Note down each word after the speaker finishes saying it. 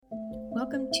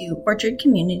Welcome to Orchard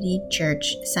Community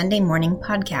Church Sunday Morning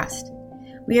Podcast.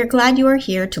 We are glad you are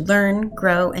here to learn,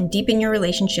 grow, and deepen your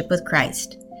relationship with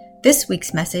Christ. This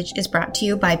week's message is brought to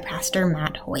you by Pastor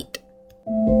Matt Hoyt.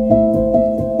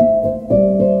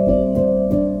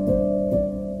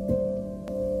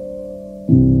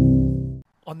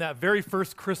 On that very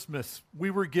first Christmas,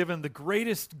 we were given the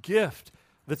greatest gift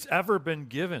that's ever been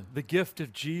given, the gift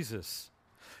of Jesus.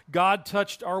 God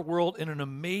touched our world in an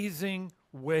amazing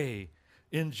way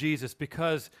in Jesus,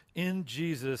 because in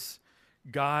Jesus,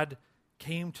 God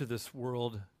came to this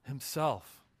world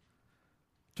himself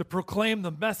to proclaim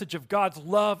the message of God's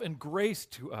love and grace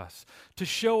to us, to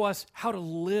show us how to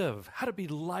live, how to be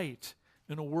light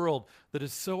in a world that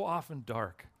is so often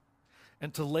dark,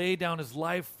 and to lay down his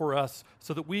life for us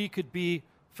so that we could be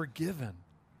forgiven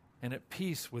and at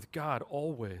peace with God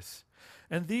always.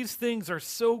 And these things are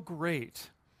so great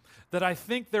that I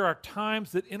think there are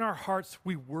times that in our hearts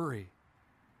we worry.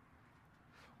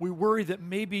 We worry that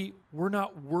maybe we're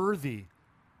not worthy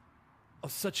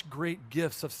of such great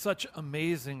gifts, of such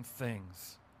amazing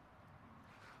things.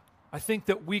 I think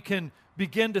that we can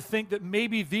begin to think that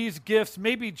maybe these gifts,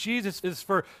 maybe Jesus is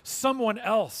for someone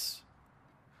else,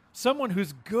 someone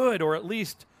who's good or at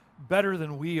least better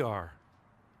than we are.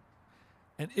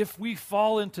 And if we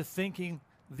fall into thinking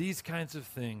these kinds of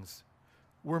things,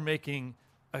 we're making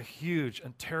a huge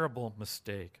and terrible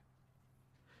mistake.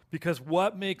 Because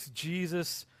what makes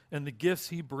Jesus and the gifts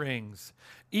he brings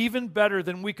even better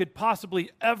than we could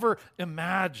possibly ever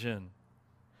imagine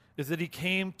is that he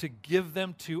came to give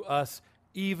them to us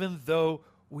even though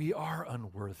we are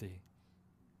unworthy.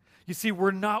 You see,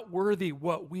 we're not worthy.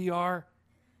 What we are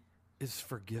is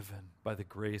forgiven by the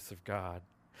grace of God.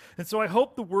 And so I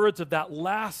hope the words of that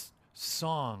last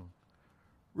song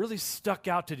really stuck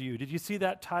out to you. Did you see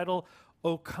that title?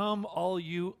 "O come all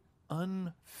you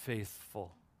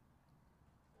unfaithful."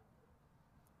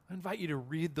 I invite you to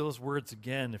read those words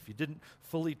again if you didn't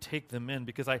fully take them in,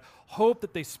 because I hope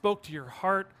that they spoke to your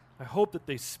heart. I hope that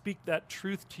they speak that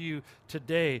truth to you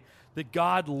today, that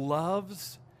God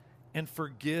loves and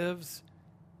forgives,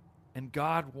 and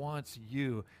God wants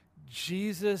you.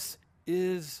 Jesus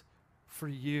is for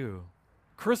you.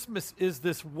 Christmas is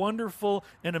this wonderful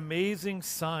and amazing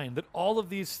sign that all of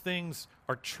these things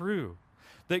are true,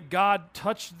 that God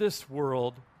touched this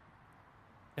world,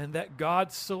 and that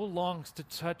God so longs to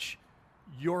touch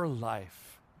your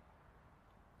life,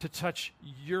 to touch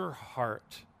your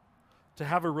heart, to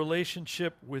have a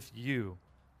relationship with you.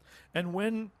 And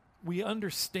when we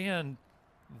understand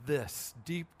this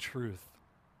deep truth,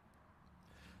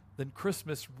 then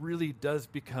Christmas really does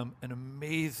become an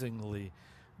amazingly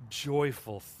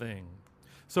joyful thing.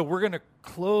 So we're going to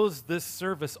close this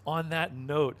service on that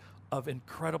note of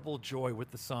incredible joy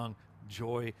with the song,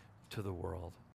 "Joy to the World."